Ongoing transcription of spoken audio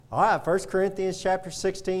All right, 1 Corinthians chapter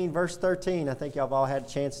 16, verse 13. I think y'all have all had a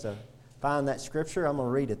chance to find that scripture. I'm going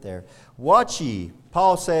to read it there. Watch ye,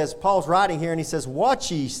 Paul's writing here, and he says,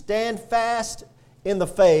 watch ye, stand fast in the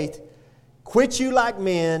faith, quit you like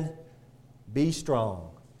men, be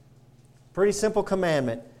strong. Pretty simple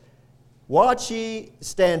commandment. Watch ye,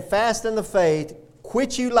 stand fast in the faith,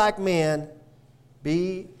 quit you like men,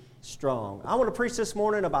 be strong. I want to preach this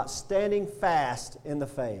morning about standing fast in the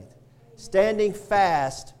faith. Standing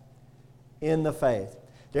fast in the faith.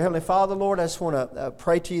 Dear Heavenly Father, Lord, I just want to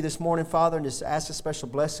pray to you this morning, Father, and just ask a special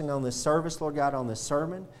blessing on this service, Lord God, on this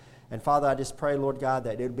sermon. And Father, I just pray, Lord God,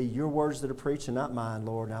 that it would be your words that are preached and not mine,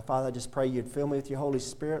 Lord. Now, Father, I just pray you'd fill me with your Holy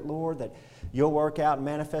Spirit, Lord, that you'll work out and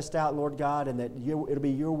manifest out, Lord God, and that it'll be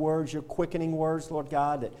your words, your quickening words, Lord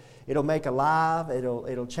God, that it'll make alive,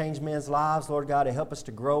 it'll change men's lives, Lord God, to help us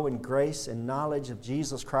to grow in grace and knowledge of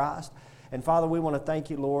Jesus Christ. And Father, we want to thank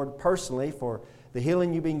you, Lord, personally for the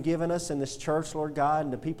healing you've been giving us in this church, Lord God,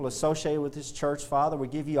 and the people associated with this church, Father. We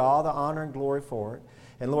give you all the honor and glory for it.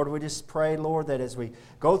 And Lord, we just pray, Lord, that as we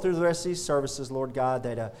go through the rest of these services, Lord God,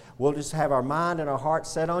 that we'll just have our mind and our heart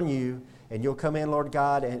set on you, and you'll come in, Lord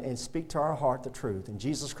God, and speak to our heart the truth. In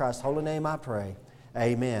Jesus Christ's holy name I pray.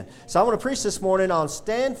 Amen. So I want to preach this morning on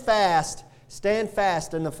stand fast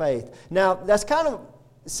in the faith. Now, it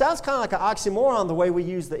sounds kind of like an oxymoron the way we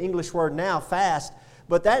use the English word now, fast.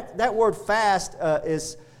 But that word fast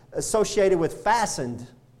is associated with fastened,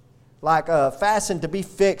 like fastened, to be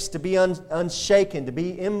fixed, to be unshaken, to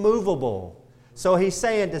be immovable. So he's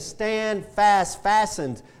saying to stand fast,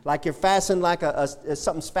 fastened, like you're fastened, like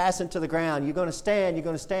something's fastened to the ground. You're going to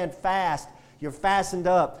stand fast. You're fastened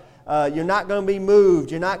up. You're not going to be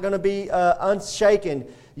moved. You're not going to be unshaken.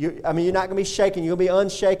 You're not going to be shaken. You'll be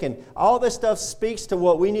unshaken. All this stuff speaks to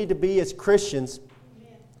what we need to be as Christians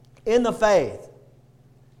in the faith.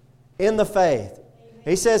 In the faith. Amen.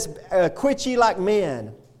 He says, quit ye like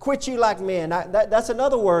men. Quit you like men. Now, that's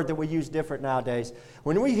another word that we use different nowadays.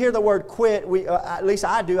 When we hear the word quit, at least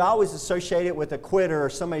I do, I always associate it with a quitter or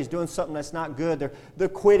somebody's doing something that's not good. They're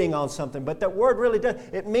quitting on something. But that word really does.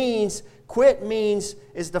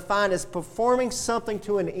 Is defined as performing something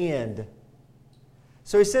to an end.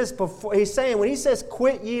 So he's saying, when he says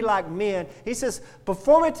quit ye like men, he says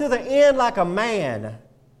perform it to the end like a man.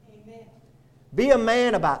 Be a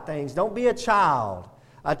man about things. Don't be a child.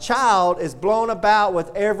 A child is blown about with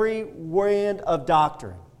every wind of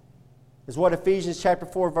doctrine, is what Ephesians chapter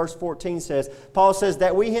 4, verse 14 says. Paul says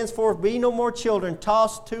that we henceforth be no more children,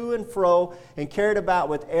 tossed to and fro and carried about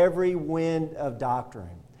with every wind of doctrine.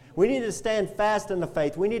 We need to stand fast in the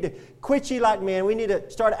faith. We need to quit ye like men. We need to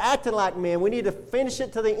start acting like men. We need to finish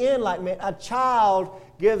it to the end like men. A child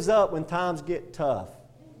gives up when times get tough.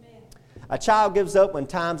 A child gives up when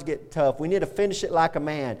times get tough. We need to finish it like a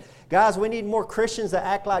man. Guys, we need more Christians that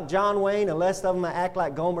act like John Wayne and less of them that act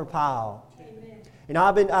like Gomer Pyle. Amen. You know,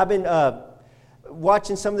 I've been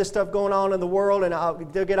watching some of this stuff going on in the world, and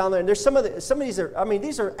they'll get on there. And there's some of these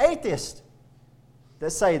are atheists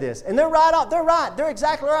that say this, and they're right. They're right. They're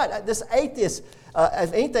exactly right. This atheist,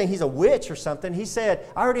 if anything, he's a witch or something. He said,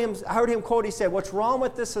 I heard him quote. He said, "What's wrong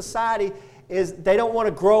with this society is they don't want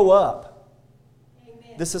to grow up."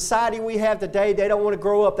 The society we have today, they don't want to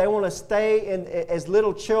grow up. They want to stay as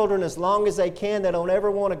little children as long as they can. They don't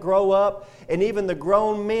ever want to grow up. And even the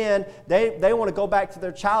grown men, they want to go back to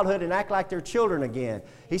their childhood and act like they're children again.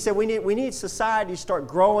 He said we need society to start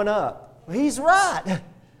growing up. He's right.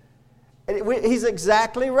 He's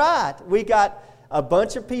exactly right. We got a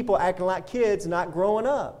bunch of people acting like kids, not growing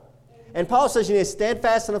up. And Paul says you need to stand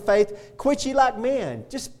fast in the faith. Quit ye like men.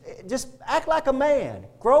 Just act like a man.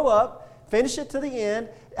 Grow up. Finish it to the end.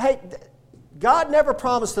 Hey, God never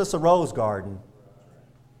promised us a rose garden.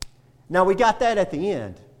 Now, we got that at the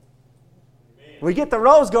end. Amen. We get the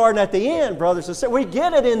rose garden at the end, brothers and sisters. We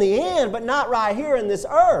get it in the end, but not right here in this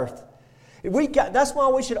earth. That's why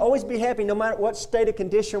we should always be happy no matter what state of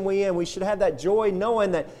condition we're in. We should have that joy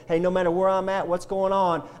knowing that, hey, no matter where I'm at, what's going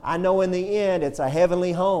on, I know in the end it's a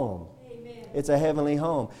heavenly home. It's a heavenly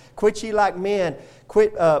home. Quit ye like men.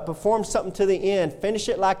 Perform something to the end. Finish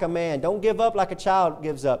it like a man. Don't give up like a child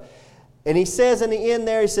gives up. And he says in the end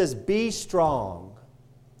there, he says, be strong.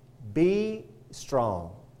 Be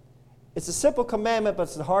strong. It's a simple commandment, but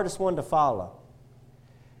it's the hardest one to follow.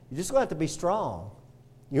 You're just going to have to be strong.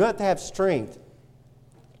 You have to have strength.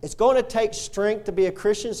 It's going to take strength to be a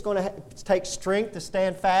Christian. It's going to take strength to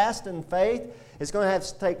stand fast in faith. It's going to have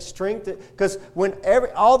to take strength because when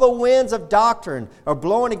all the winds of doctrine are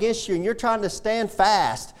blowing against you and you're trying to stand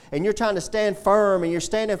fast and you're trying to stand firm and you're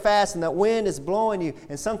standing fast and that wind is blowing you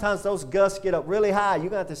and sometimes those gusts get up really high, you're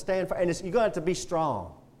going to have to stand firm and you're going to have to be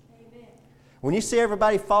strong. Amen. When you see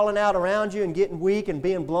everybody falling out around you and getting weak and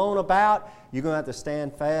being blown about, you're going to have to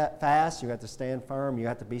stand fast. You're going to have to stand firm. You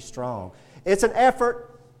have to be strong. It's an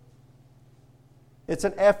effort. It's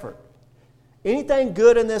an effort. Anything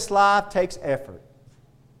good in this life takes effort.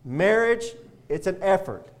 Marriage, it's an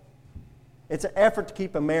effort. It's an effort to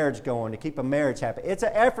keep a marriage going, to keep a marriage happy. It's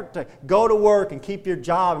an effort to go to work and keep your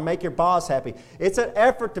job and make your boss happy. It's an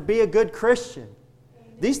effort to be a good Christian.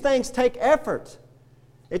 These things take effort.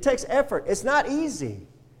 It takes effort. It's not easy.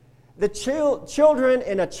 The children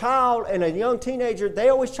and a child and a young teenager, they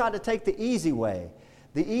always try to take the easy way.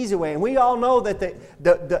 The easy way. And we all know that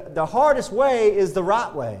the hardest way is the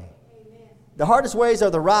right way. Amen. The hardest ways are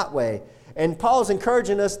the right way. And Paul's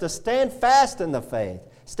encouraging us to stand fast in the faith.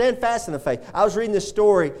 Stand fast in the faith. I was reading this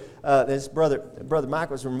story. This brother Mike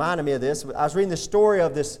was reminding me of this. I was reading the story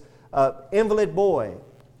of this invalid boy.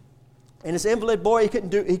 And this invalid boy, he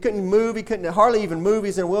couldn't move. He couldn't hardly even move.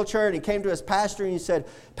 He's in a wheelchair. And he came to his pastor and he said,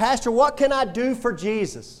 "Pastor, what can I do for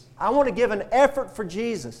Jesus? I want to give an effort for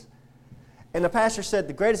Jesus." And the pastor said,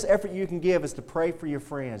 "The greatest effort you can give is to pray for your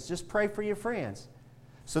friends. Just pray for your friends."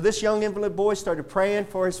 So this young invalid boy started praying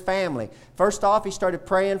for his family. First off, he started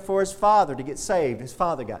praying for his father to get saved. His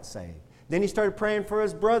father got saved. Then he started praying for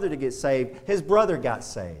his brother to get saved. His brother got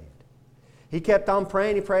saved. He kept on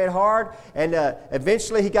praying. He prayed hard. And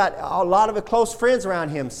eventually he got a lot of close friends around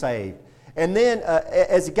him saved. And then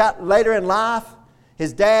as he got later in life,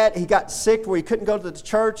 his dad, he got sick where he couldn't go to the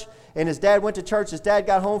church. And his dad went to church. His dad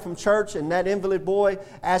got home from church. And that invalid boy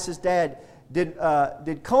asked his dad,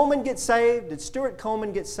 Did Coleman get saved? Did Stuart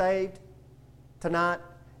Coleman get saved tonight?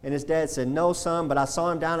 And his dad said, "No, son, but I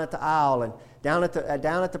saw him down at the aisle and down at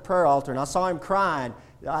the prayer altar, and I saw him crying.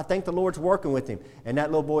 I think the Lord's working with him." And that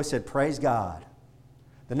little boy said, "Praise God."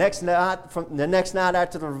 The next night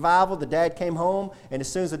after the revival, the dad came home, and as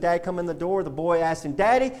soon as the dad come in the door, the boy asked him,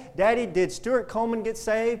 Daddy, did Stuart Coleman get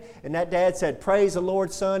saved?" And that dad said, "Praise the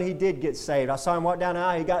Lord, son, he did get saved. I saw him walk down the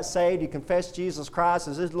aisle, he got saved, he confessed Jesus Christ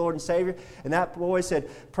as his Lord and Savior." And that boy said,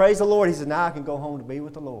 "Praise the Lord." He said, "Now I can go home to be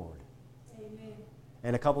with the Lord." Amen.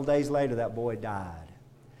 And a couple days later, that boy died.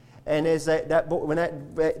 And as they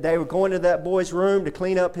were going to that boy's room to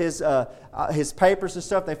clean up his papers and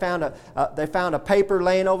stuff, they found a paper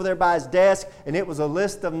laying over there by his desk, and it was a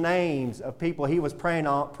list of names of people he was praying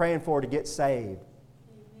for to get saved.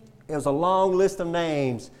 It was a long list of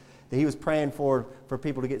names that he was praying for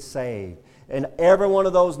people to get saved, and every one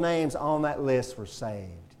of those names on that list were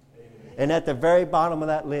saved. Amen. And at the very bottom of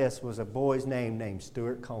that list was a boy's name named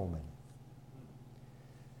Stuart Coleman.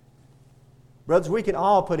 Brothers, we can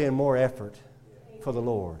all put in more effort for the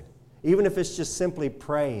Lord. Even if it's just simply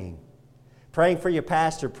praying. Praying for your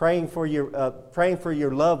pastor, praying for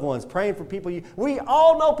your loved ones, praying for people. We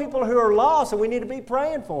all know people who are lost, and we need to be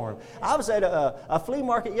praying for them. I was at a flea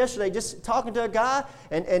market yesterday just talking to a guy,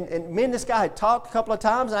 and me and this guy had talked a couple of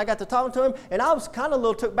times, and I got to talking to him, and I was kind of a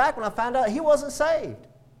little took back when I found out he wasn't saved.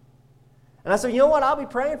 And I said, "You know what? I'll be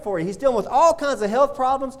praying for you." He's dealing with all kinds of health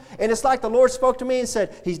problems. And it's like the Lord spoke to me and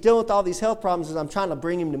said, he's dealing with all these health problems as I'm trying to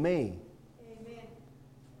bring him to me. Amen.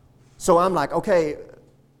 So I'm like, okay,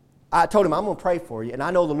 I told him, "I'm going to pray for you. And I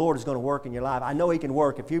know the Lord is going to work in your life. I know he can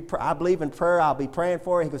work. I believe in prayer. I'll be praying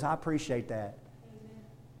for you." He goes, "I appreciate that."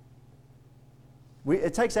 Amen.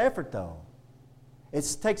 It takes effort, though.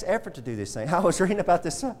 It takes effort to do this thing. I was reading about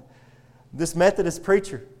this Methodist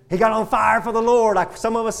preacher. He got on fire for the Lord. Like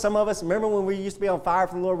some of us, remember when we used to be on fire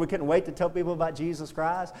for the Lord? We couldn't wait to tell people about Jesus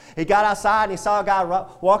Christ. He got outside and he saw a guy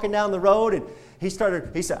walking down the road, and he said,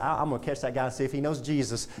 "I'm going to catch that guy and see if he knows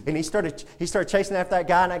Jesus." And he started chasing after that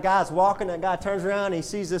guy, and that guy's walking. That guy turns around and he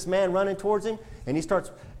sees this man running towards him, and he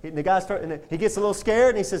gets a little scared,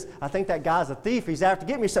 and he says, "I think that guy's a thief. He's out to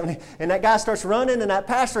get me something." And that guy starts running, and that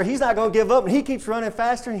pastor, he's not going to give up, and he keeps running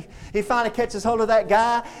faster. And he finally catches hold of that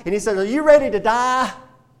guy, and he says, "Are you ready to die?"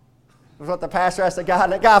 That's what the pastor asked the guy,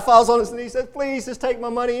 and that guy falls on his knees and says, "Please, just take my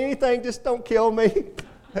money, anything, just don't kill me."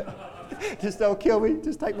 Just don't kill me,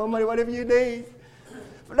 just take my money, whatever you need.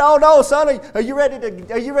 "No, son, are you ready to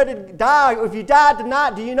die? If you died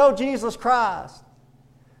tonight, do you know Jesus Christ?"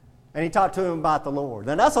 And he talked to him about the Lord.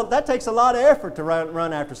 And that takes a lot of effort to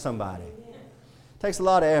run after somebody. It takes a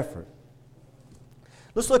lot of effort.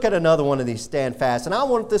 Let's look at another one of these stand fast. And I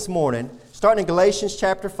want this morning, starting in Galatians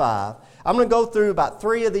chapter 5, I'm going to go through about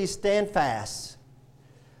 3 of these stand fasts.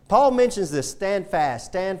 Paul mentions this, stand fast,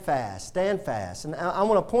 stand fast, stand fast. And I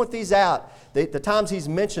want to point these out, the times he's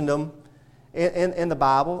mentioned them in the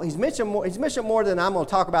Bible. He's mentioned more than I'm going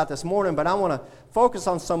to talk about this morning, but I want to focus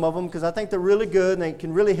on some of them because I think they're really good and they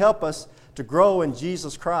can really help us to grow in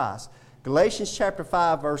Jesus Christ. Galatians chapter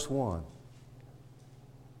 5, verse 1.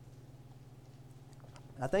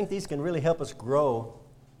 I think these can really help us grow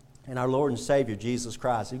in our Lord and Savior, Jesus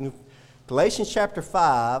Christ. Galatians chapter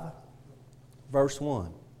 5, verse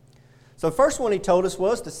 1. So the first one he told us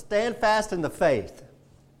was to stand fast in the faith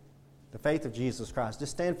of Jesus Christ.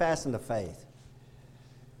 Just stand fast in the faith.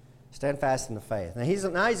 Stand fast in the faith. Now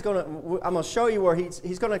I'm going to show you where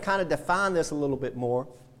he's going to kind of define this a little bit more.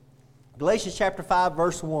 Galatians chapter 5,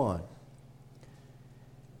 verse 1.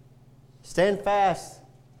 Stand fast,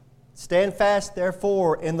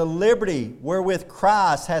 therefore, in the liberty wherewith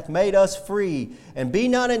Christ hath made us free, and be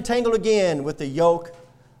not entangled again with the yoke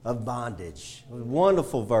of bondage.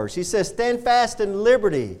 Wonderful verse. He says, stand fast in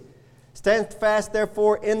liberty. Stand fast,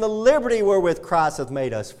 therefore, in the liberty wherewith Christ hath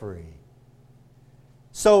made us free.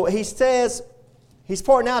 So he says, he's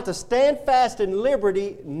pointing out to stand fast in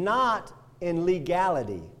liberty, not in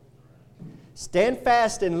legality. Stand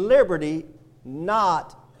fast in liberty,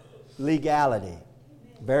 not legality.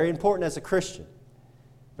 Very important as a Christian.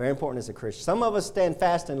 Very important as a Christian. Some of us stand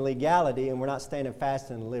fast in legality and we're not standing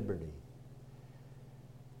fast in liberty.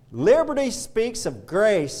 Liberty speaks of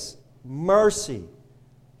grace, mercy,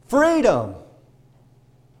 freedom.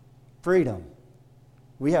 Freedom.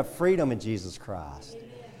 We have freedom in Jesus Christ. Amen.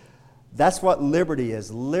 That's what liberty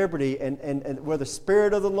is. Liberty, and where the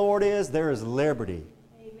Spirit of the Lord is, there is liberty.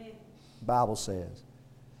 Amen. The Bible says.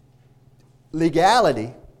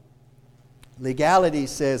 Legality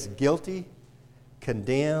says guilty,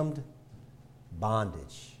 condemned,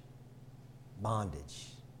 bondage. Bondage.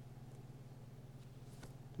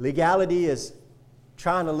 Legality is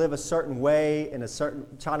trying to live a certain way,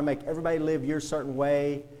 trying to make everybody live your certain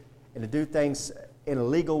way, and to do things in a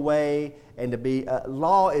legal way, and to be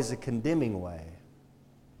law is a condemning way.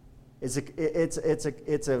 It's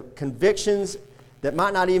a convictions that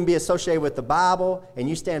might not even be associated with the Bible, and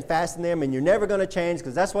you stand fast in them, and you're never going to change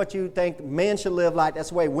because that's what you think men should live like, that's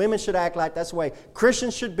the way women should act like, that's the way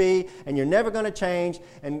Christians should be, and you're never going to change.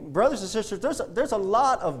 And brothers and sisters, there's a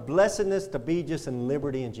lot of blessedness to be just in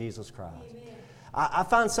liberty in Jesus Christ. Amen. I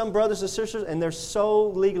find some brothers and sisters, and they're so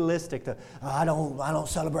legalistic. I don't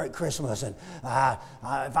celebrate Christmas, and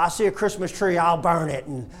if I see a Christmas tree, I'll burn it,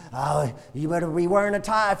 and you better be wearing a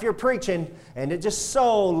tie if you're preaching. And it's just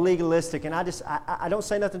so legalistic, and I don't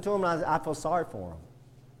say nothing to them, and I feel sorry for them.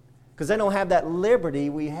 Because they don't have that liberty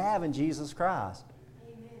we have in Jesus Christ.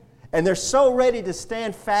 Amen. And they're so ready to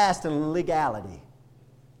stand fast in legality.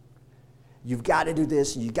 You've got to do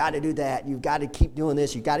this, and you've got to do that, you've got to keep doing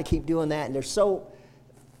this, you've got to keep doing that, and they're so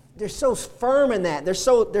firm in that. They're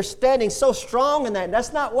standing so strong in that. And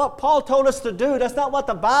that's not what Paul told us to do. That's not what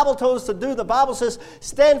the Bible told us to do. The Bible says,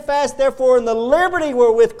 stand fast, therefore, in the liberty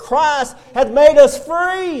wherewith Christ hath made us free.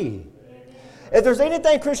 Amen. If there's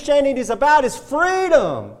anything Christianity is about, it's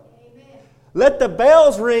freedom. Amen. Let the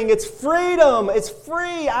bells ring. It's freedom. It's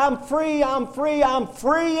free. I'm free. I'm free. I'm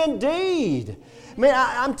free indeed. Man,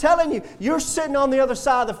 I'm telling you, you're sitting on the other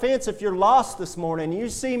side of the fence if you're lost this morning. You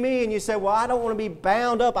see me and you say, well, I don't want to be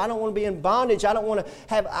bound up. I don't want to be in bondage. I want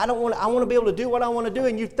to be able to do what I want to do.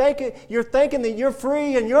 And you're thinking that you're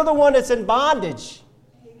free and you're the one that's in bondage.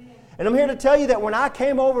 Amen. And I'm here to tell you that when I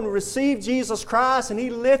came over and received Jesus Christ and He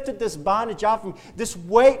lifted this bondage off of me, this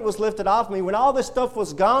weight was lifted off of me, when all this stuff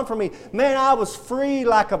was gone from me, man, I was free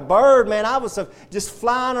like a bird, man. I was just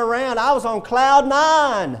flying around. I was on cloud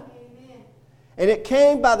 9. And it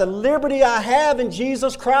came by the liberty I have in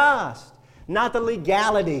Jesus Christ, not the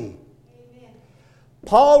legality. Amen.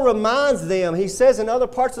 Paul reminds them, he says in other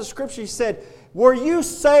parts of the Scripture, he said, were you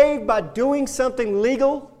saved by doing something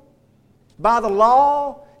legal? By the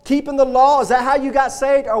law? Keeping the law? Is that how you got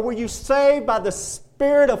saved? Or were you saved by the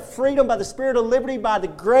Spirit of freedom, by the Spirit of liberty, by the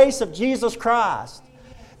grace of Jesus Christ?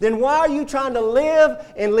 Then why are you trying to live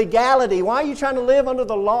in legality? Why are you trying to live under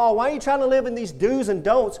the law? Why are you trying to live in these do's and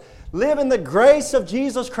don'ts? Live in the grace of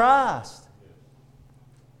Jesus Christ.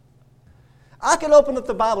 I could open up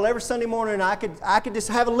the Bible every Sunday morning and I could just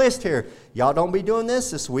have a list here. Y'all don't be doing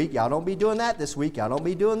this week. Y'all don't be doing that this week. Y'all don't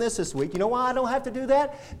be doing this week. You know why I don't have to do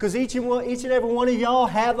that? Because each and every one of y'all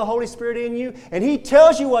have the Holy Spirit in you, and He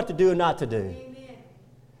tells you what to do and not to do. Amen.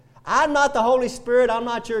 I'm not the Holy Spirit. I'm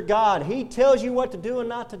not your God. He tells you what to do and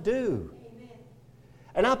not to do. Amen.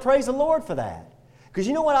 And I praise the Lord for that. Because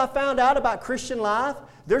you know what I found out about Christian life?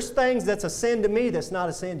 There's things that's a sin to me that's not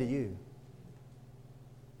a sin to you.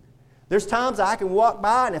 There's times I can walk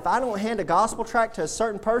by, and if I don't hand a gospel tract to a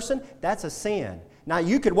certain person, that's a sin. Now,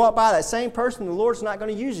 you could walk by that same person, and the Lord's not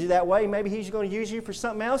going to use you that way. Maybe He's going to use you for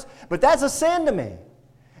something else, but that's a sin to me.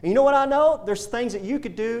 And you know what I know? There's things that you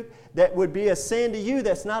could do that would be a sin to you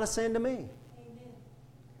that's not a sin to me. Amen.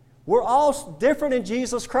 We're all different in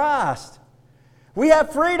Jesus Christ. We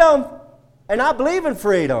have freedom, and I believe in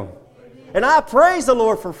freedom. Amen. And I praise the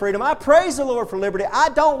Lord for freedom. I praise the Lord for liberty. I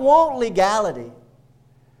don't want legality.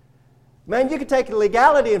 Man, you can take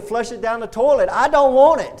legality and flush it down the toilet. I don't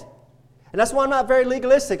want it. And that's why I'm not very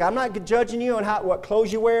legalistic. I'm not judging you on what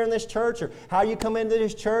clothes you wear in this church or how you come into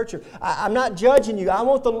this church. I'm not judging you. I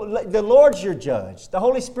want the Lord's your judge. The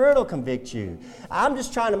Holy Spirit will convict you. I'm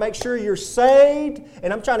just trying to make sure you're saved,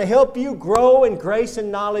 and I'm trying to help you grow in grace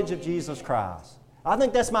and knowledge of Jesus Christ. I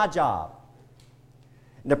think that's my job.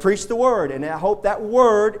 And to preach the Word. And I hope that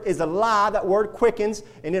Word is alive, that Word quickens,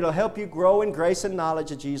 and it'll help you grow in grace and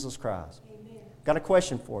knowledge of Jesus Christ. Amen. Got a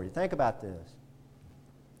question for you. Think about this.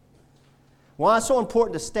 Why it's so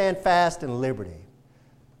important to stand fast in liberty.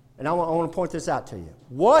 And I want to point this out to you.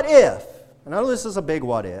 What if, and I know this is a big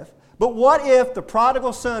what if, but what if the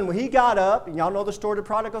prodigal son, when he got up, and y'all know the story of the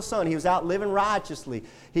prodigal son, he was out living righteously.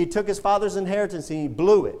 He took his father's inheritance and he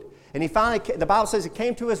blew it. And he finally, the Bible says, he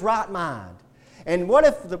came to his right mind. And what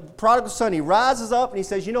if the prodigal son, he rises up and he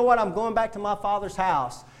says, you know what, I'm going back to my father's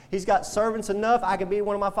house. He's got servants enough, I can be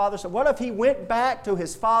one of my father's. What if he went back to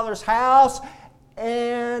his father's house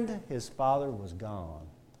and his father was gone?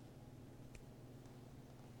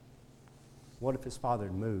 What if his father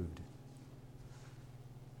had moved?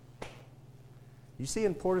 You see the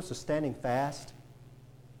importance of standing fast?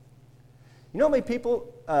 You know how many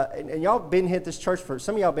people, and y'all been here at this church for,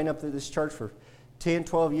 some of y'all been up to this church for 10,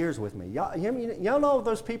 12 years with me. Y'all know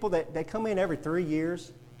those people that they come in every 3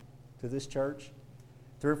 years to this church?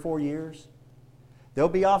 3 or 4 years? They'll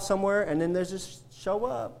be off somewhere and then they just show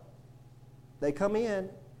up. They come in.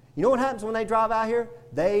 You know what happens when they drive out here?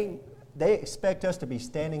 They expect us to be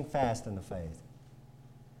standing fast in the faith.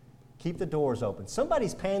 Keep the doors open.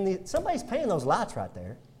 Somebody's paying those lights right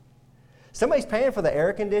there. Somebody's paying for the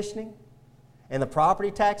air conditioning and the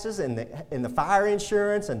property taxes and the fire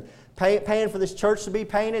insurance and paying for this church to be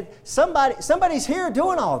painted. Somebody's here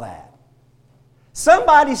doing all that.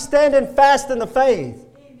 Somebody's standing fast in the faith.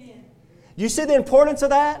 Amen. You see the importance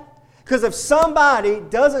of that? Because if somebody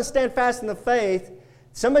doesn't stand fast in the faith,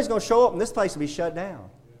 somebody's going to show up and this place will be shut down.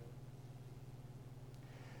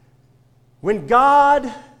 When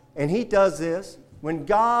God, and He does this, when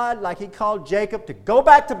God, like He called Jacob to go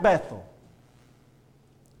back to Bethel.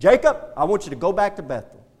 Jacob, I want you to go back to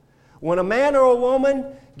Bethel. When a man or a woman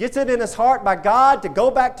gets it in his heart by God to go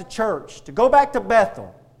back to church, to go back to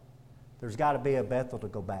Bethel, there's got to be a Bethel to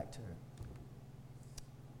go back to.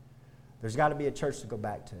 There's got to be a church to go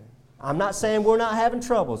back to. I'm not saying we're not having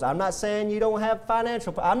troubles. I'm not saying you don't have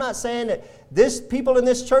financial problems. I'm not saying that people in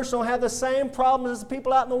this church don't have the same problems as the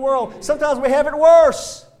people out in the world. Sometimes we have it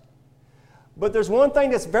worse. But there's one thing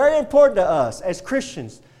that's very important to us as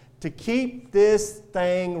Christians, to keep this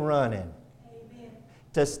thing running. Amen.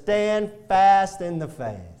 To stand fast in the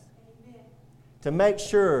faith. Amen. To make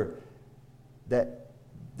sure that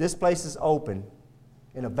this place is open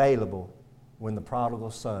and available when the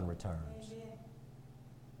prodigal son returns.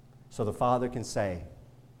 So the father can say,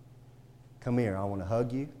 come here, I want to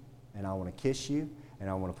hug you, and I want to kiss you, and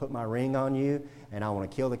I want to put my ring on you, and I want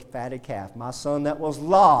to kill the fatted calf. My son that was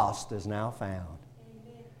lost is now found.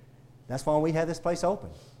 Amen. That's why we have this place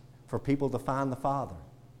open, for people to find the father.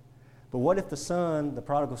 But what if the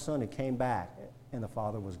prodigal son, had came back and the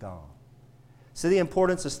father was gone? See the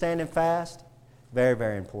importance of standing fast? Very,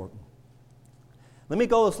 very important. Let me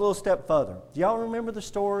go this little step further. Do y'all remember the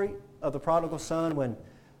story of the prodigal son when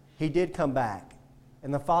he did come back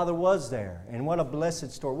and the father was there? And what a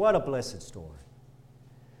blessed story. What a blessed story.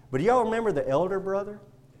 But do y'all remember the elder brother?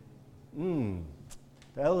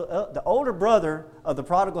 The older brother of the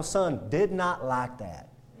prodigal son did not like that.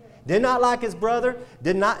 Did not like his brother.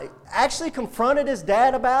 Actually confronted his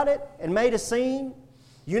dad about it and made a scene.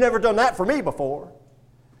 You never done that for me before.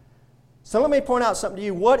 So let me point out something to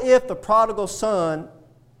you. What if the prodigal son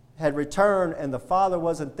had returned and the father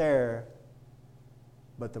wasn't there,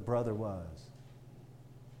 but the brother was?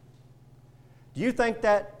 Do you think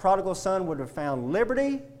that prodigal son would have found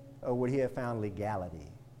liberty, or would he have found legality?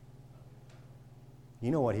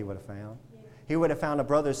 You know what he would have found. He would have found a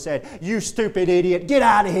brother who said, you stupid idiot, get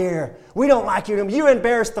out of here. We don't like you. You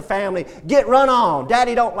embarrassed the family. Run on.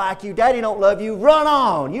 Daddy don't like you. Daddy don't love you. Run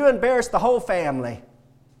on. You embarrassed the whole family.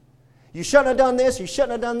 You shouldn't have done this. You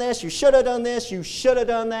shouldn't have done this. You should have done this. You should have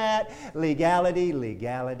done that. Legality,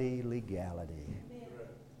 legality, legality.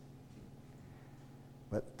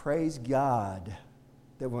 But praise God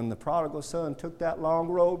that when the prodigal son took that long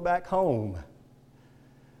road back home,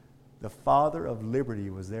 the Father of liberty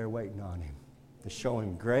was there waiting on him to show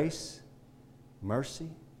him grace, mercy,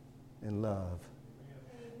 and love.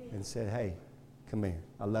 And said, hey, come here.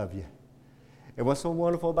 I love you. And what's so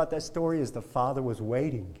wonderful about that story is the Father was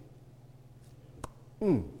waiting.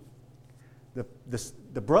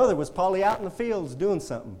 The brother was probably out in the fields doing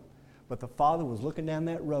something, but the father was looking down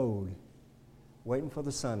that road, waiting for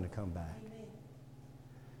the son to come back. Amen.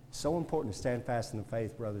 So important to stand fast in the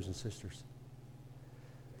faith, brothers and sisters.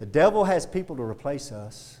 The devil has people to replace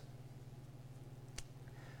us.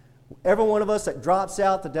 Every one of us that drops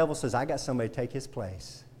out, the devil says, I got somebody to take his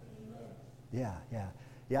place. Amen.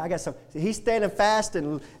 Yeah, I got some. He's standing fast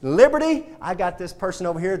in liberty. I got this person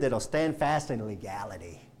over here that'll stand fast in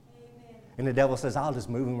legality. Amen. And the devil says, I'll just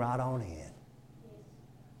move him right on in. Yes.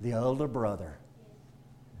 The elder brother.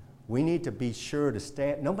 Yes. We need to be sure to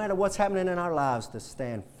stand, no matter what's happening in our lives, to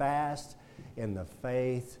stand fast in the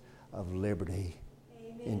faith of liberty.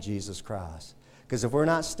 Amen. In Jesus Christ. Because if we're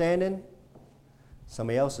not standing,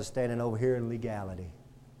 somebody else is standing over here in legality.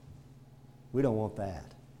 We don't want that.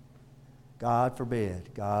 God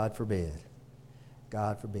forbid. God forbid.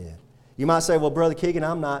 God forbid. You might say, well, Brother Keegan,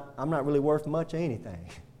 I'm not really worth much of anything.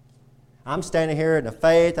 I'm standing here in the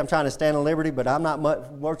faith. I'm trying to stand in liberty, but I'm not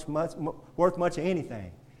worth much of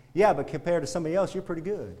anything. Yeah, but compared to somebody else, you're pretty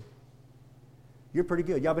good. You're pretty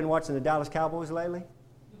good. Y'all been watching the Dallas Cowboys lately?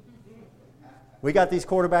 We got these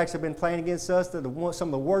quarterbacks that have been playing against us. They're some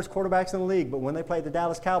of the worst quarterbacks in the league, but when they play the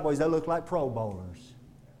Dallas Cowboys, they look like Pro Bowlers.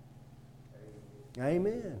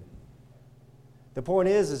 Amen. The point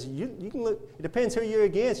is you can look, it depends who you're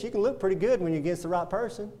against. You can look pretty good when you're against the right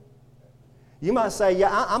person. You might say,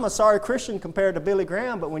 yeah, I'm a sorry Christian compared to Billy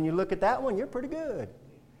Graham, but when you look at that one, you're pretty good.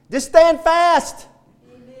 Just stand fast.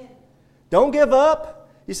 Amen. Don't give up.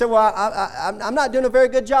 You say, well, I'm not doing a very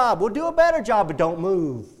good job. Well, do a better job, but don't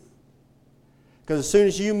move. Because as soon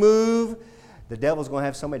as you move, the devil's going to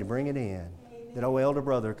have somebody to bring it in. That old elder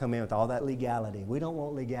brother come in with all that legality. We don't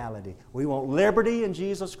want legality. We want liberty in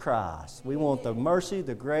Jesus Christ. We want the mercy,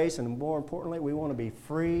 the grace, and more importantly, we want to be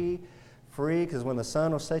free. Free, because when the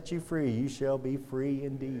Son will set you free, you shall be free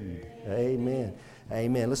indeed. Amen.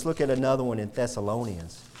 Amen. Let's look at another one in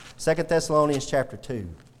Thessalonians. 2 Thessalonians chapter 2.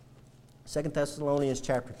 2 Thessalonians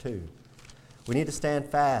chapter 2. We need to stand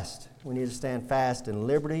fast. We need to stand fast in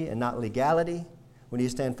liberty and not legality. We need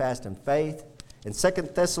to stand fast in faith. In 2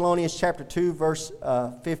 Thessalonians chapter 2, verse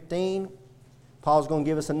 15, Paul's going to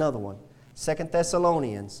give us another one. 2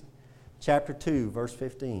 Thessalonians chapter 2, verse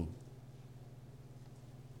 15.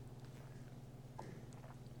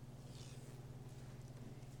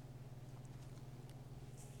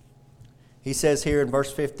 He says here in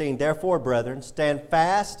verse 15, therefore, brethren, stand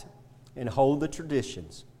fast and hold the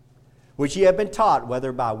traditions, which ye have been taught,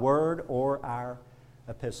 whether by word or our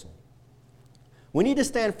epistle. We need to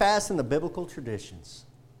stand fast in the biblical traditions.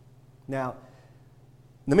 Now,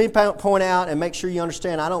 let me point out and make sure you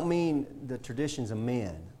understand, I don't mean the traditions of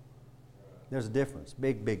men. There's a difference,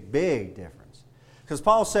 big difference. Because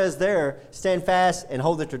Paul says there, stand fast and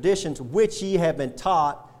hold the traditions which ye have been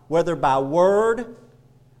taught, whether by word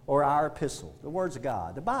or our epistle. The words of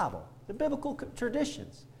God, the Bible, the biblical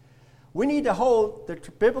traditions. We need to hold the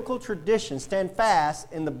biblical traditions, stand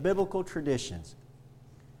fast in the biblical traditions.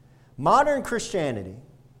 Modern Christianity,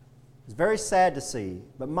 it's very sad to see,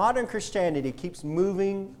 but modern Christianity keeps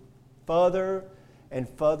moving further and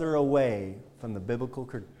further away from the biblical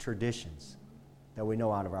traditions that we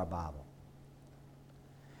know out of our Bible.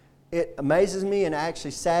 It amazes me and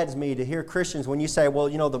actually saddens me to hear Christians when you say, well,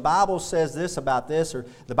 you know, the Bible says this about this, or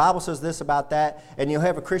the Bible says this about that, and you'll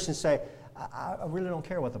have a Christian say, I really don't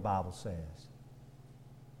care what the Bible says.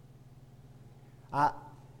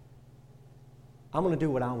 I'm going to do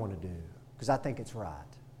what I want to do because I think it's right.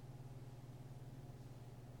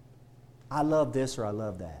 I love this or I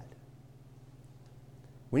love that.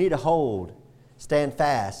 We need to stand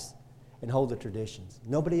fast, and hold the traditions.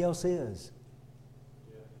 Nobody else is.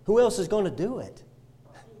 Who else is going to do it?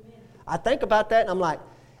 I think about that and I'm like,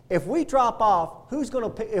 if we drop off, who's going to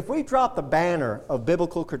pick? If we drop the banner of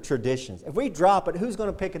biblical traditions, if we drop it, who's going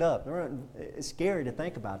to pick it up? It's scary to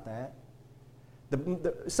think about that.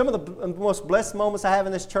 Some of the most blessed moments I have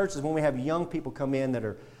in this church is when we have young people come in that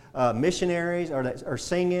are missionaries or that are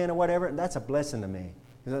singing or whatever. And that's a blessing to me.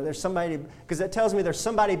 There's somebody, because it tells me there's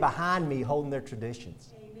somebody behind me holding their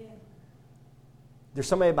traditions. Amen. There's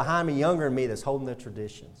somebody behind me younger than me that's holding their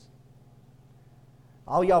traditions.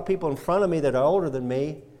 All y'all people in front of me that are older than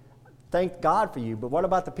me, thank God for you. But what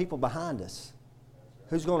about the people behind us?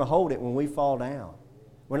 Who's going to hold it when we fall down?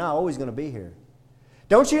 We're not always going to be here.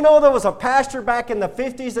 Don't you know there was a pastor back in the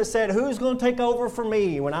 50s that said, who's going to take over for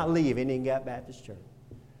me when I leave Indian Gap Baptist Church?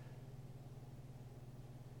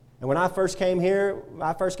 And when I first came here,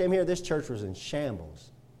 this church was in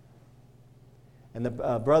shambles. And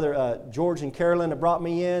the brother George and Carolyn that brought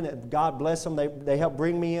me in, God bless them, they helped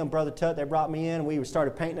bring me in. Brother Tut, they brought me in. We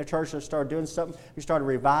started painting the church and started doing something. We started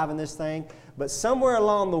reviving this thing. But somewhere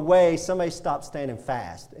along the way, somebody stopped standing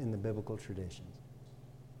fast in the biblical traditions.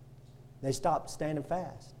 They stopped standing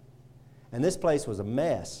fast. And this place was a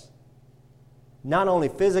mess. Not only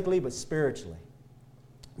physically, but spiritually.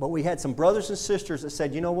 But we had some brothers and sisters that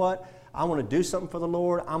said, you know what? I want to do something for the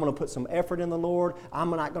Lord. I'm going to put some effort in the Lord. I'm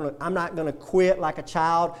not going to quit like a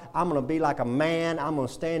child. I'm going to be like a man. I'm going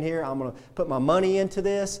to stand here. I'm going to put my money into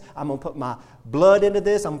this. I'm going to put my blood into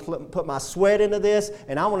this. I'm going to put my sweat into this.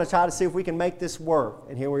 And I want to try to see if we can make this work.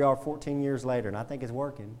 And here we are 14 years later, and I think it's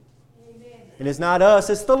working. Amen. And it's not us,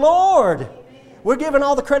 it's the Lord. Amen. We're giving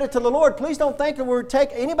all the credit to the Lord. Please don't think that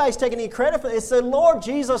anybody's taking any credit for it. It's the Lord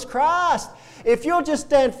Jesus Christ. If you'll just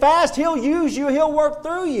stand fast, He'll use you. He'll work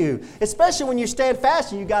through you. Especially when you stand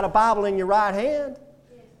fast and you got a Bible in your right hand.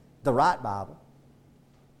 The right Bible.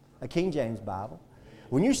 A King James Bible.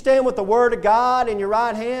 When you stand with the Word of God in your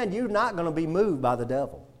right hand, you're not going to be moved by the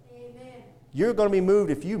devil. Amen. You're going to be moved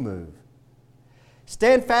if you move.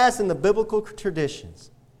 Stand fast in the biblical traditions.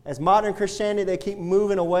 As modern Christianity, they keep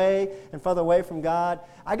moving away and further away from God.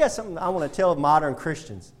 I got something I want to tell modern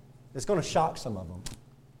Christians. It's going to shock some of them.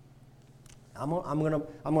 I'm going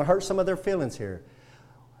to hurt some of their feelings here.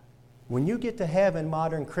 When you get to heaven,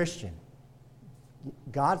 modern Christian,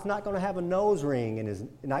 God's not going to have a nose ring and He's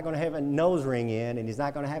not going to have a nose ring in, and He's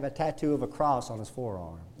not going to have a tattoo of a cross on His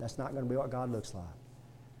forearm. That's not going to be what God looks like.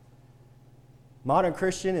 Modern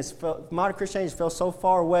Christianity fell so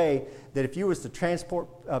far away that if you was to transport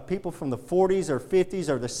people from the 40s or 50s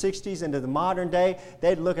or the 60s into the modern day,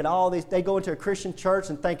 they'd look at all these. They'd go into a Christian church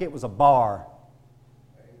and think it was a bar.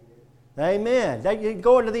 Amen. You'd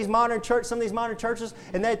go into these modern churches, some of these modern churches,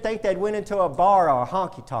 and they'd think they'd went into a bar or a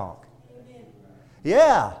honky tonk. Amen.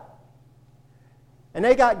 Yeah. And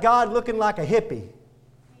they got God looking like a hippie.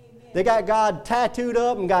 Amen. They got God tattooed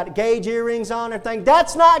up and got gauge earrings on and everything.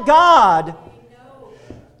 That's not God.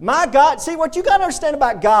 My God, see what you got to understand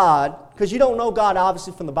about God, because you don't know God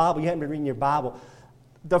obviously from the Bible, you haven't been reading your Bible.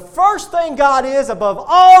 The first thing God is above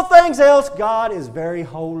all things else, God is very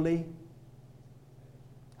holy.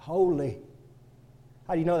 Holy.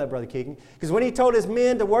 How do you know that, Brother Keegan? Because when He told His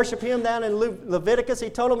men to worship Him down in Leviticus, He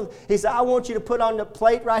told them, He said, I want you to put on the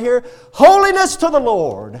plate right here, holiness to the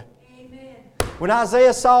Lord. When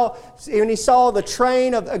Isaiah saw the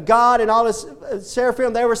train of God and all His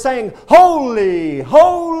seraphim, they were saying, holy,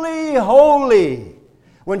 holy, holy.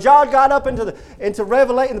 When John got up into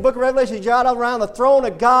Revelation, in the book of Revelation, he got up around the throne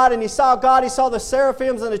of God and he saw God, he saw the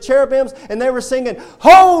seraphims and the cherubims, and they were singing,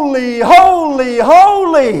 holy, holy,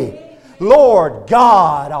 holy, Lord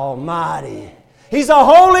God Almighty. He's a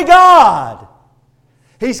holy God.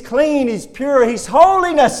 He's clean, He's pure, He's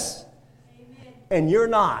holiness. Amen. And you're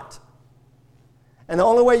not. And the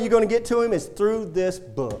only way you're going to get to Him is through this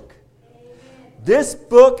book. Amen. This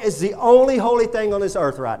book is the only holy thing on this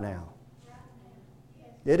earth right now.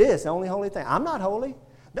 It is the only holy thing. I'm not holy.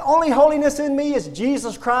 The only holiness in me is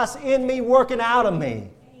Jesus Christ in me, working out of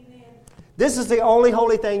me. Amen. This is the only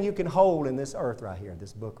holy thing you can hold in this earth right here,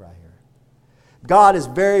 this book right here. God is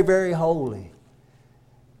very, very holy.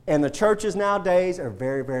 And the churches nowadays are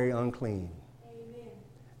very, very unclean. Amen.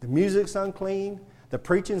 The music's unclean. The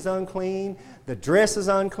preaching's unclean. The dress is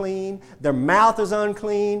unclean. Their mouth is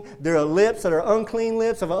unclean. Their lips that are unclean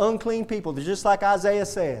lips of unclean people. They're just like Isaiah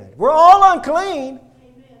said. We're all unclean.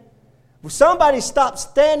 Amen. Somebody has stopped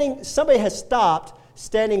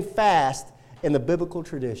standing fast in the biblical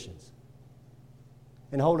traditions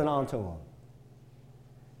and holding on to them.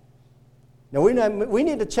 Now we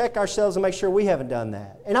need to check ourselves and make sure we haven't done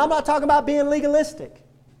that. And I'm not talking about being legalistic.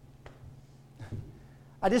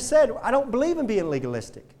 I just said, I don't believe in being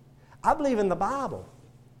legalistic. I believe in the Bible.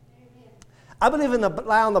 Amen. I believe in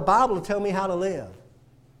allowing the Bible to tell me how to live.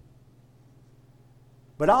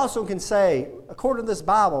 But I also can say, according to this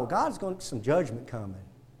Bible, God's got some judgment coming.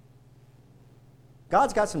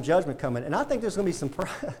 God's got some judgment coming. And I think there's going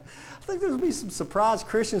to be some surprised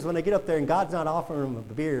Christians when they get up there and God's not offering them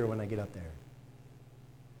a beer when they get up there.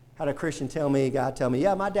 Had a Christian God tell me,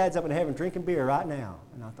 yeah, my dad's up in heaven drinking beer right now.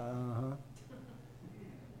 And I thought, uh-huh.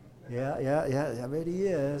 Yeah, I bet he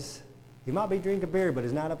is. He might be drinking beer, but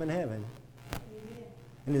he's not up in heaven. Amen.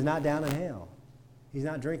 And he's not down in hell. He's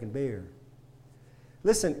not drinking beer.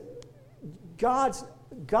 Listen, God's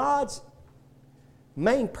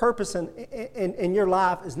main purpose in your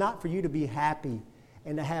life is not for you to be happy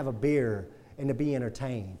and to have a beer and to be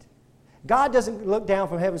entertained. God doesn't look down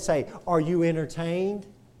from heaven and say, are you entertained?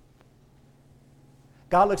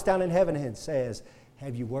 God looks down in heaven and says,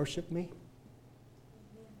 have you worshiped me?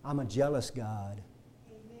 I'm a jealous God.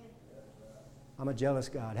 I'm a jealous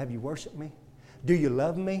God. Have you worshiped me? Do you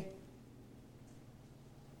love me?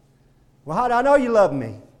 Well, how do I know you love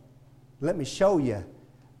me? Let me show you.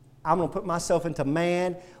 I'm going to put myself into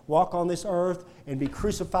man, walk on this earth, and be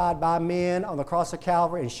crucified by men on the cross of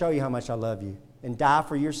Calvary and show you how much I love you and die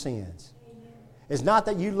for your sins. Amen. It's not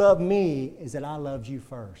that you love me, it's that I loved you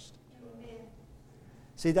first. Amen.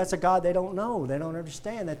 See, that's a God they don't know. They don't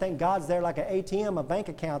understand. They think God's there like an ATM, a bank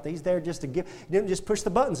account. He's there just to give. You didn't just push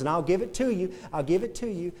the buttons and I'll give it to you. I'll give it to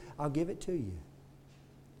you. I'll give it to you.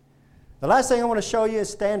 The last thing I want to show you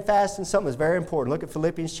is stand fast in something that's very important. Look at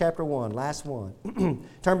Philippians chapter 1, last one.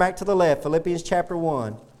 Turn back to the left, Philippians chapter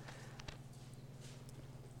 1.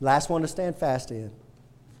 Last one to stand fast in.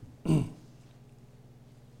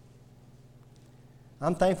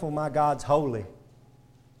 I'm thankful my God's holy.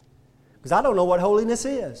 Because I don't know what holiness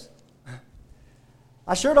is.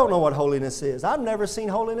 I sure don't know what holiness is. I've never seen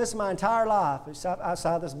holiness in my entire life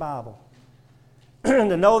outside this Bible.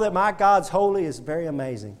 To know that my God's holy is very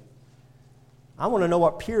amazing. I want to know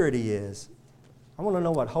what purity is. I want to know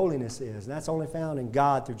what holiness is. And that's only found in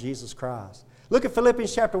God through Jesus Christ. Look at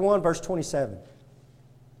Philippians chapter 1, verse 27.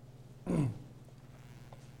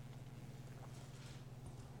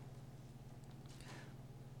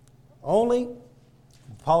 Only,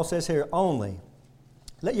 Paul says here, only,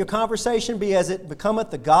 let your conversation be as it becometh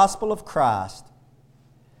the gospel of Christ,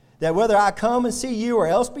 that whether I come and see you or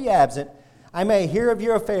else be absent, I may hear of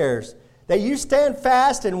your affairs, that you stand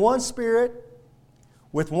fast in one spirit,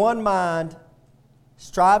 with one mind,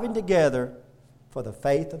 striving together for the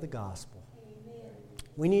faith of the gospel. Amen.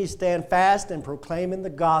 We need to stand fast in proclaiming the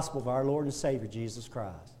gospel of our Lord and Savior, Jesus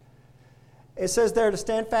Christ. It says there to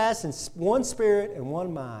stand fast in one spirit and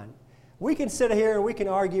one mind. We can sit here and we can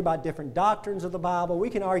argue about different doctrines of the Bible. We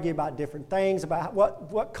can argue about different things, about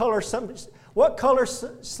what color something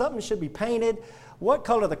should be painted, what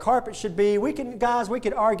color the carpet should be. We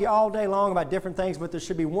can argue all day long about different things, but there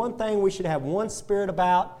should be one thing we should have one spirit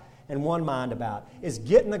about and one mind about. Is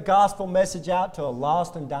getting the gospel message out to a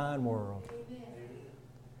lost and dying world. Amen.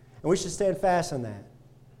 And we should stand fast in that.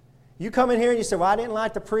 You come in here and you say, well, I didn't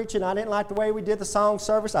like the preaching. I didn't like the way we did the song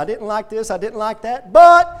service. I didn't like this. I didn't like that.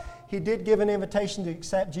 But He did give an invitation to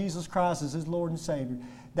accept Jesus Christ as His Lord and Savior.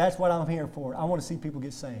 That's what I'm here for. I want to see people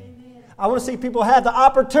get saved. Amen. I want to see people have the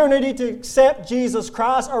opportunity to accept Jesus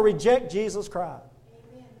Christ or reject Jesus Christ.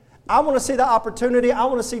 Amen. I want to see the opportunity. I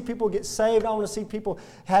want to see people get saved. I want to see people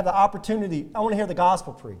have the opportunity. I want to hear the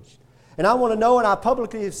gospel preached. And I want to know, and I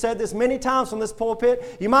publicly have said this many times from this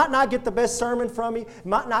pulpit, you might not get the best sermon from me.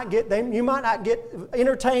 You might not get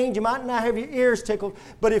entertained. You might not have your ears tickled.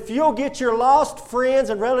 But if you'll get your lost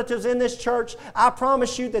friends and relatives in this church, I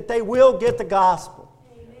promise you that they will get the gospel.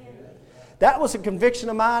 That was a conviction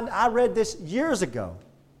of mine. I read this years ago.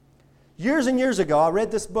 Years and years ago, I read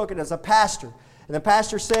this book, and as a pastor. And the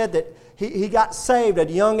pastor said that he got saved at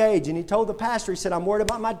a young age. And he told the pastor, he said, I'm worried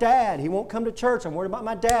about my dad. He won't come to church. I'm worried about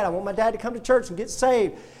my dad. I want my dad to come to church and get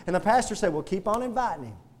saved. And the pastor said, well, keep on inviting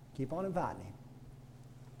him. Keep on inviting him.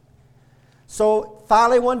 So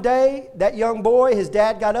finally one day, that young boy, his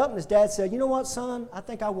dad got up, and his dad said, you know what, son? I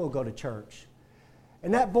think I will go to church.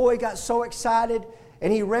 And that boy got so excited.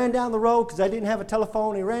 And he ran down the road because I didn't have a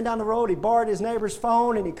telephone. He ran down the road. He borrowed his neighbor's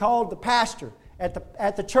phone and he called the pastor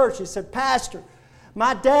at the church. He said, Pastor,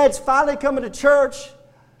 my dad's finally coming to church.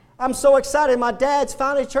 I'm so excited. My dad's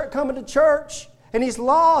finally coming to church and he's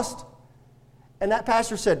lost. And that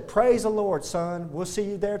pastor said, praise the Lord, son. We'll see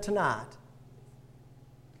you there tonight.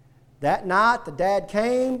 That night, the dad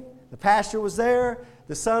came. The pastor was there.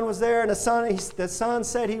 The son was there, and the son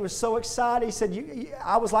said he was so excited. He said,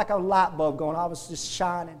 I was like a light bulb going. I was just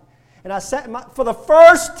shining. And I sat for the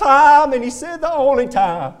first time, and he said the only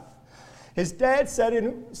time, his dad sat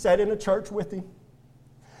in the church with him.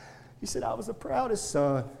 He said, I was the proudest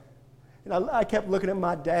son. And I kept looking at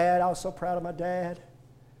my dad. I was so proud of my dad.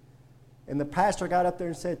 And the pastor got up there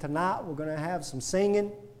and said, tonight we're going to have some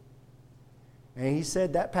singing. And he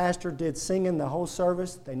said that pastor did singing the whole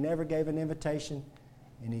service. They never gave an invitation.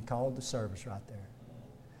 And he called the service right there.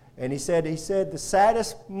 And he said the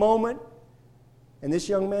saddest moment in this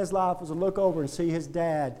young man's life was to look over and see his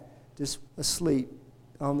dad just asleep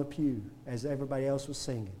on the pew as everybody else was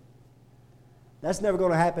singing. That's never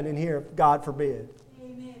going to happen in here, God forbid.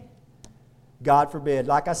 Amen. God forbid.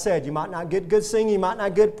 Like I said, you might not get good singing, you might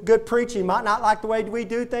not get good preaching, you might not like the way we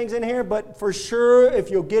do things in here, but for sure,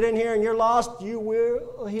 if you'll get in here and you're lost, you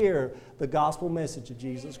will hear the gospel message of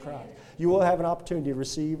Jesus Christ. You will have an opportunity to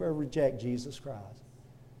receive or reject Jesus Christ.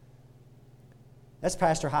 That's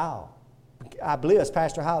Pastor Howell. I believe that's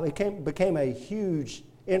Pastor Howell. He became a huge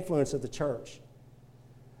influence of the church.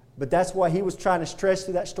 But that's why he was trying to stress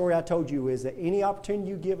through that story I told you, is that any opportunity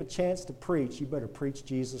you give a chance to preach, you better preach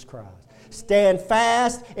Jesus Christ. Stand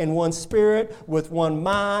fast in one spirit, with one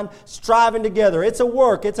mind, striving together. It's a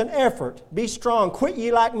work. It's an effort. Be strong. Quit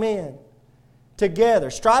ye like men. Together,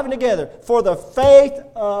 striving together for the faith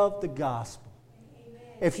of the gospel. Amen.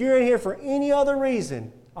 If you're in here for any other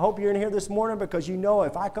reason, I hope you're in here this morning because you know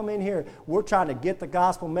if I come in here, we're trying to get the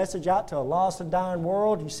gospel message out to a lost and dying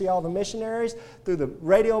world. You see all the missionaries through the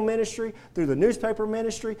radio ministry, through the newspaper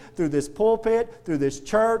ministry, through this pulpit, through this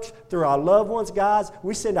church, through our loved ones, guys.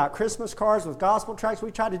 We send out Christmas cards with gospel tracts.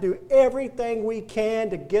 We try to do everything we can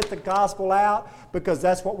to get the gospel out because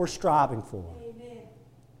that's what we're striving for. Amen.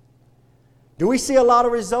 Do we see a lot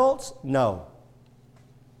of results? No.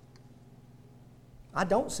 I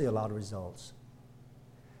don't see a lot of results.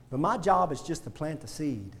 But my job is just to plant the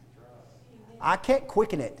seed. I can't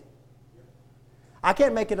quicken it. I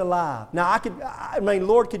can't make it alive. Now,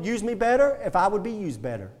 Lord could use me better if I would be used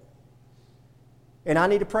better. And I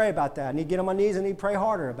need to pray about that. I need to get on my knees and need to pray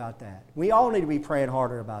harder about that. We all need to be praying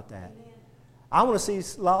harder about that. I want to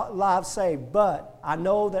see lives saved, but I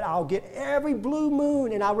know that I'll get every blue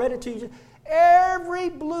moon, and I read it to you, every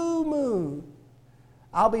blue moon,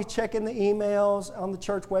 I'll be checking the emails on the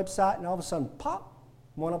church website, and all of a sudden, pop,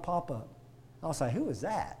 one will pop up. I'll say, who is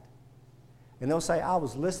that? And they'll say, I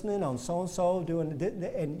was listening on so-and-so doing,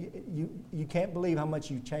 and you can't believe how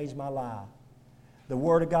much you changed my life. The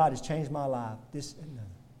Word of God has changed my life.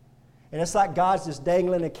 And it's like God's just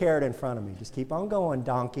dangling a carrot in front of me. Just keep on going,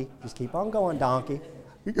 donkey. Just keep on going, donkey.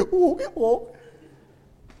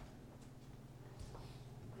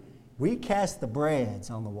 We cast the breads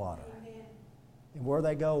on the water. And where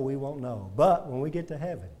they go, we won't know. But when we get to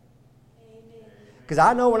heaven, because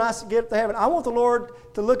I know when I get to heaven, I want the Lord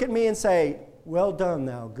to look at me and say, well done,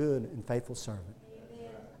 thou good and faithful servant.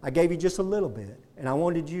 Amen. I gave you just a little bit, and I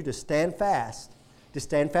wanted you to stand fast. To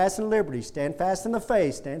stand fast in liberty, stand fast in the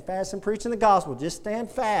faith, stand fast in preaching the gospel. Just stand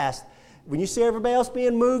fast. When you see everybody else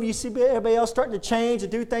being moved, you see everybody else starting to change and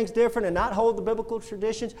do things different and not hold the biblical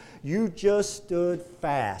traditions, you just stood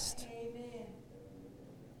fast.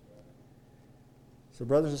 So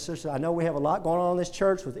brothers and sisters, I know we have a lot going on in this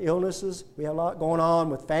church with illnesses. We have a lot going on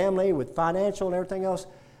with family, with financial and everything else.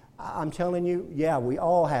 I'm telling you, yeah, we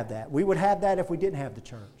all have that. We would have that if we didn't have the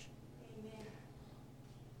church. Amen.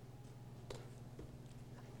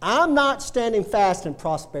 I'm not standing fast in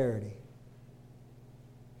prosperity.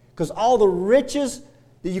 Because all the riches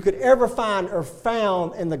that you could ever find are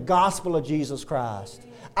found in the gospel of Jesus Christ.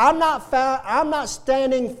 I'm not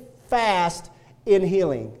standing fast in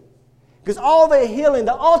healing. Because all the healing,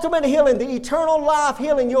 the ultimate healing, the eternal life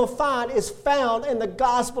healing you'll find is found in the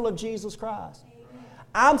gospel of Jesus Christ. Amen.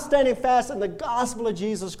 I'm standing fast in the gospel of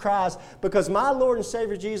Jesus Christ because my Lord and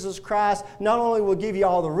Savior Jesus Christ not only will give you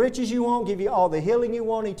all the riches you want, give you all the healing you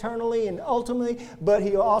want eternally and ultimately, but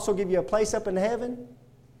He'll also give you a place up in heaven.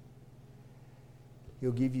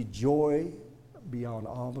 He'll give you joy beyond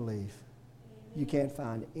all belief. Amen. You can't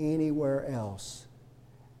find anywhere else.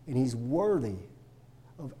 And He's worthy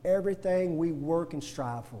of everything we work and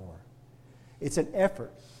strive for. It's an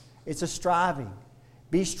effort. It's a striving.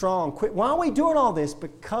 Be strong. Quit. Why are we doing all this?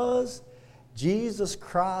 Because Jesus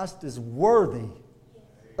Christ is worthy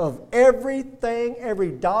of everything,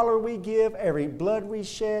 every dollar we give, every blood we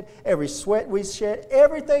shed, every sweat we shed,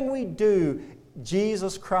 everything we do,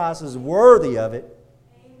 Jesus Christ is worthy of it.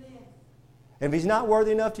 Amen. If He's not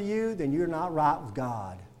worthy enough to you, then you're not right with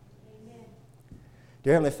God.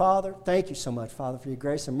 Dear Heavenly Father, thank you so much, Father, for your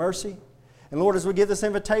grace and mercy. And Lord, as we give this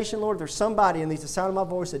invitation, Lord, there's somebody in the sound of my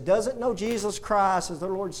voice that doesn't know Jesus Christ as their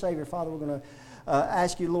Lord and Savior. Father, we're going to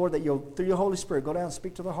ask you, Lord, that you'll, through your Holy Spirit, go down and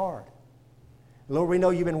speak to their heart. And Lord, we know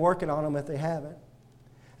you've been working on them if they haven't.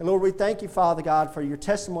 And Lord, we thank you, Father God, for your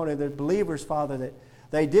testimony of the believers, Father, that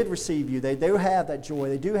they did receive you. They do have that joy.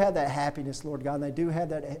 They do have that happiness, Lord God, and they do have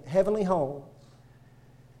that heavenly home.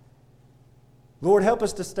 Lord, help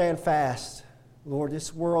us to stand fast. Lord,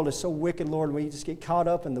 this world is so wicked, Lord. We just get caught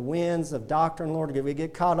up in the winds of doctrine, Lord. We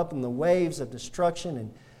get caught up in the waves of destruction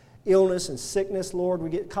and illness and sickness, Lord. We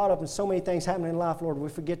get caught up in so many things happening in life, Lord. We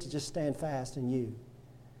forget to just stand fast in you.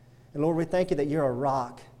 And Lord, we thank you that you're a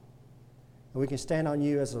rock. And we can stand on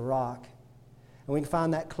you as a rock. And we can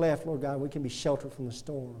find that cleft, Lord God. We can be sheltered from the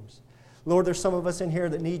storms. Lord, there's some of us in here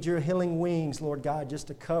that need your healing wings, Lord God, just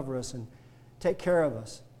to cover us and take care of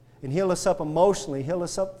us. And heal us up emotionally, heal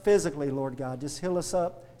us up physically, Lord God. Just heal us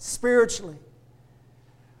up spiritually.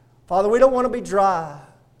 Father, we don't want to be dry.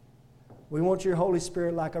 We want your Holy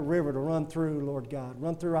Spirit like a river to run through, Lord God.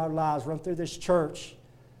 Run through our lives, run through this church.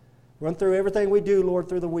 Run through everything we do, Lord,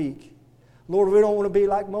 through the week. Lord, we don't want to be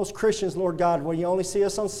like most Christians, Lord God, where you only see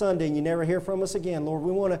us on Sunday and you never hear from us again. Lord,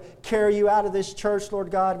 we want to carry you out of this church, Lord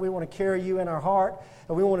God. We want to carry you in our heart,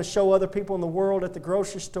 and we want to show other people in the world at the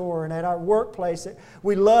grocery store and at our workplace that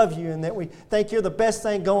we love you and that we think you're the best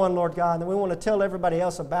thing going, Lord God, and that we want to tell everybody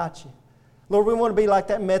else about you. Lord, we want to be like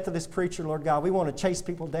that Methodist preacher, Lord God. We want to chase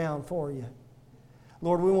people down for you.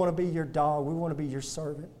 Lord, we want to be your dog. We want to be your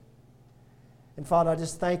servant. And Father, I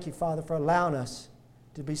just thank you, Father, for allowing us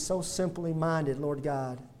to be so simply minded, Lord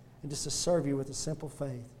God, and just to serve you with a simple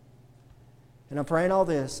faith. And I'm praying all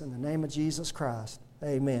this in the name of Jesus Christ.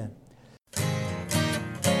 Amen.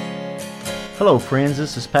 Hello, friends.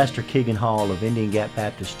 This is Pastor Keegan Hall of Indian Gap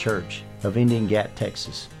Baptist Church of Indian Gap,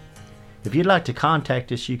 Texas. If you'd like to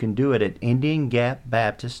contact us, you can do it at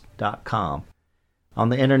IndianGapBaptist.com. On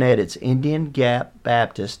the internet, it's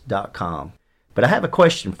IndianGapBaptist.com. But I have a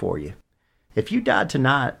question for you. If you died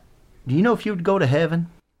tonight, do you know if you would go to heaven?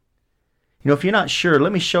 You know, if you're not sure,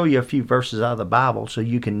 let me show you a few verses out of the Bible so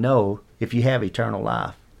you can know if you have eternal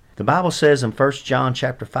life. The Bible says in 1 John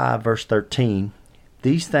chapter 5, verse 13,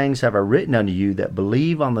 "These things have I written unto you that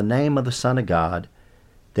believe on the name of the Son of God,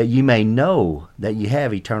 that you may know that you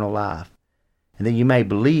have eternal life, and that you may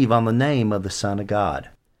believe on the name of the Son of God."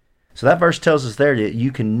 So that verse tells us there that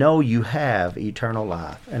you can know you have eternal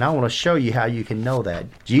life. And I want to show you how you can know that.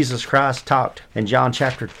 Jesus Christ talked in John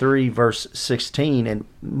chapter 3, verse 16, and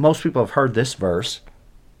most people have heard this verse.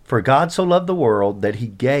 "For God so loved the world that he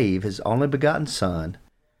gave his only begotten Son,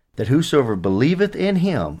 that whosoever believeth in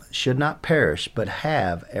him should not perish, but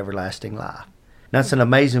have everlasting life." That's an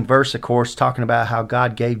amazing verse, of course, talking about how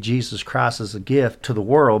God gave Jesus Christ as a gift to the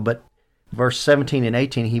world, but verse 17 and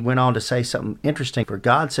 18, he went on to say something interesting. "For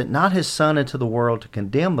God sent not his Son into the world to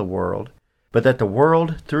condemn the world, but that the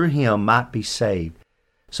world through him might be saved."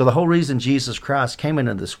 So the whole reason Jesus Christ came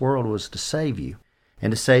into this world was to save you,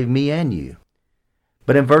 and to save me and you.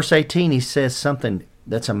 But in verse 18, he says something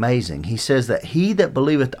that's amazing. He says that he that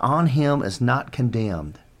believeth on him is not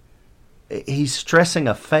condemned. He's stressing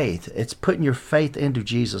a faith. It's putting your faith into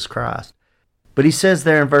Jesus Christ. But he says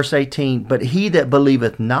there in verse 18, "But he that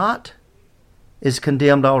believeth not is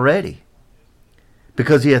condemned already,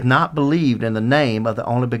 because he hath not believed in the name of the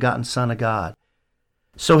only begotten Son of God."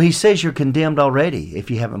 So he says you're condemned already if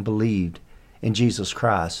you haven't believed in Jesus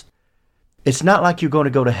Christ. It's not like you're going to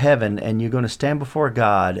go to heaven and you're going to stand before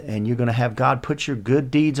God and you're going to have God put your good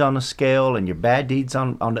deeds on the scale and your bad deeds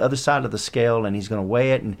on the other side of the scale, and he's going to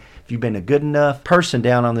weigh it, and if you've been a good enough person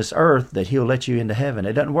down on this earth that he'll let you into heaven.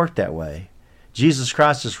 It doesn't work that way. Jesus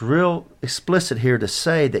Christ is real explicit here to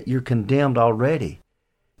say that you're condemned already.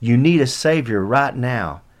 You need a Savior right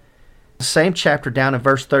now. The same chapter down in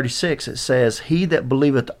verse 36, it says, "He that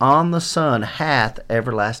believeth on the Son hath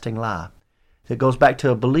everlasting life." It goes back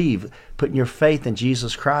to a believe, putting your faith in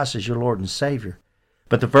Jesus Christ as your Lord and Savior.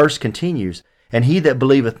 But the verse continues, "And he that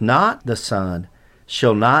believeth not the Son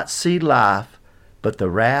shall not see life, but the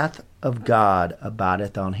wrath of God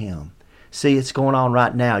abideth on him." See, it's going on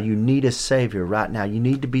right now. You need a Savior right now. You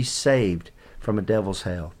need to be saved from a devil's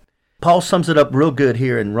hell. Paul sums it up real good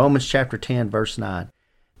here in Romans chapter 10, verse 9,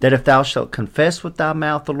 "That if thou shalt confess with thy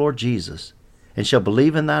mouth the Lord Jesus, and shalt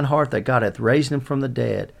believe in thine heart that God hath raised him from the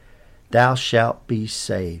dead, thou shalt be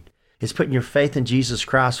saved." It's putting your faith in Jesus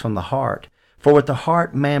Christ from the heart. "For with the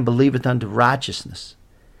heart man believeth unto righteousness,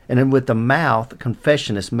 and then with the mouth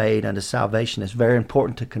confession is made unto salvation." It's very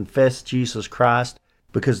important to confess Jesus Christ,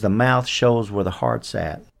 because the mouth shows where the heart's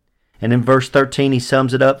at. And in verse 13, he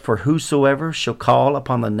sums it up, "For whosoever shall call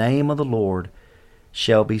upon the name of the Lord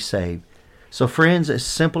shall be saved." So friends, as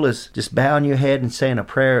simple as just bowing your head and saying a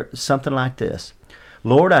prayer, something like this: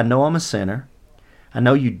 "Lord, I know I'm a sinner. I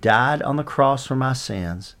know you died on the cross for my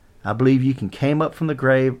sins. I believe you came up from the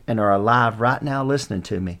grave and are alive right now listening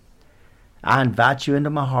to me. I invite you into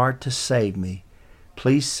my heart to save me.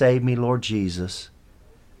 Please save me, Lord Jesus.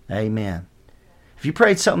 Amen." If you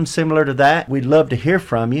prayed something similar to that, we'd love to hear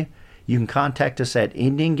from you. You can contact us at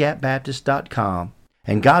IndianGapBaptist.com.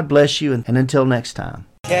 And God bless you, and until next time.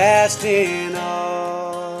 Casting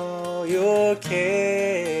all your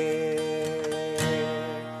care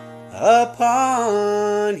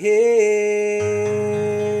upon him.